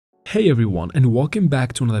Hey everyone, and welcome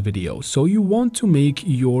back to another video. So you want to make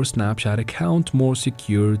your Snapchat account more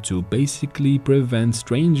secure to basically prevent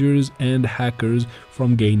strangers and hackers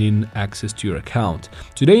from gaining access to your account.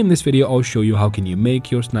 Today in this video I'll show you how can you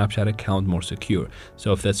make your Snapchat account more secure.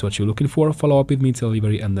 So if that's what you're looking for, follow up with me till the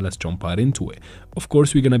very end and let's jump right into it. Of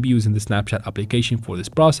course, we're going to be using the Snapchat application for this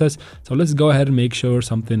process, so let's go ahead and make sure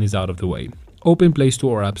something is out of the way. Open Play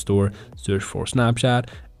Store or App Store, search for Snapchat,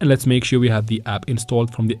 and let's make sure we have the app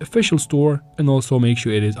installed from the official store, and also make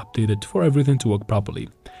sure it is updated for everything to work properly.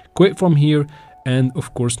 Quit from here, and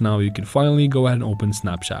of course now you can finally go ahead and open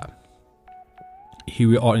Snapchat. Here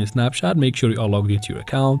we are in Snapchat. Make sure you are logged into your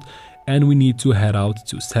account, and we need to head out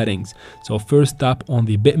to settings. So first tap on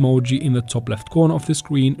the Bitmoji in the top left corner of the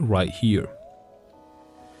screen right here.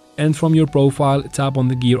 And from your profile, tap on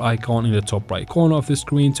the gear icon in the top right corner of the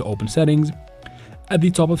screen to open settings. At the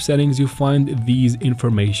top of settings, you find these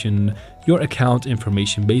information, your account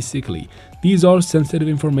information basically. These are sensitive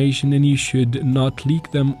information and you should not leak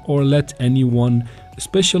them or let anyone,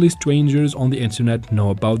 especially strangers on the internet,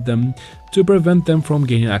 know about them to prevent them from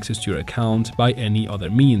gaining access to your account by any other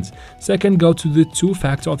means. Second, go to the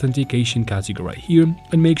two-factor authentication category right here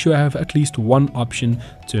and make sure I have at least one option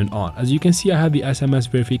turned on. As you can see, I have the SMS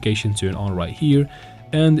verification turned on right here.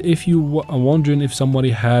 And if you are wondering if somebody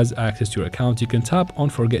has access to your account, you can tap on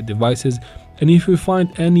Forget Devices. And if you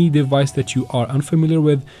find any device that you are unfamiliar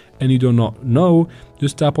with and you do not know,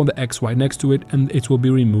 just tap on the X right next to it and it will be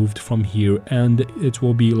removed from here and it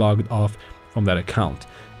will be logged off from that account.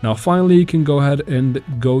 Now finally, you can go ahead and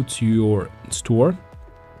go to your store,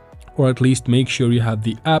 or at least make sure you have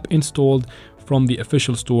the app installed from the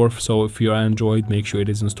official store. So if you're Android, make sure it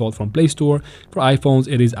is installed from Play Store. For iPhones,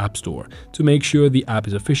 it is App Store, to make sure the app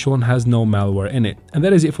is official and has no malware in it. And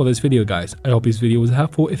that is it for this video, guys. I hope this video was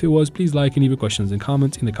helpful. If it was, please like and leave your questions and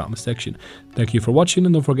comments in the comment section. Thank you for watching,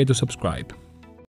 and don't forget to subscribe.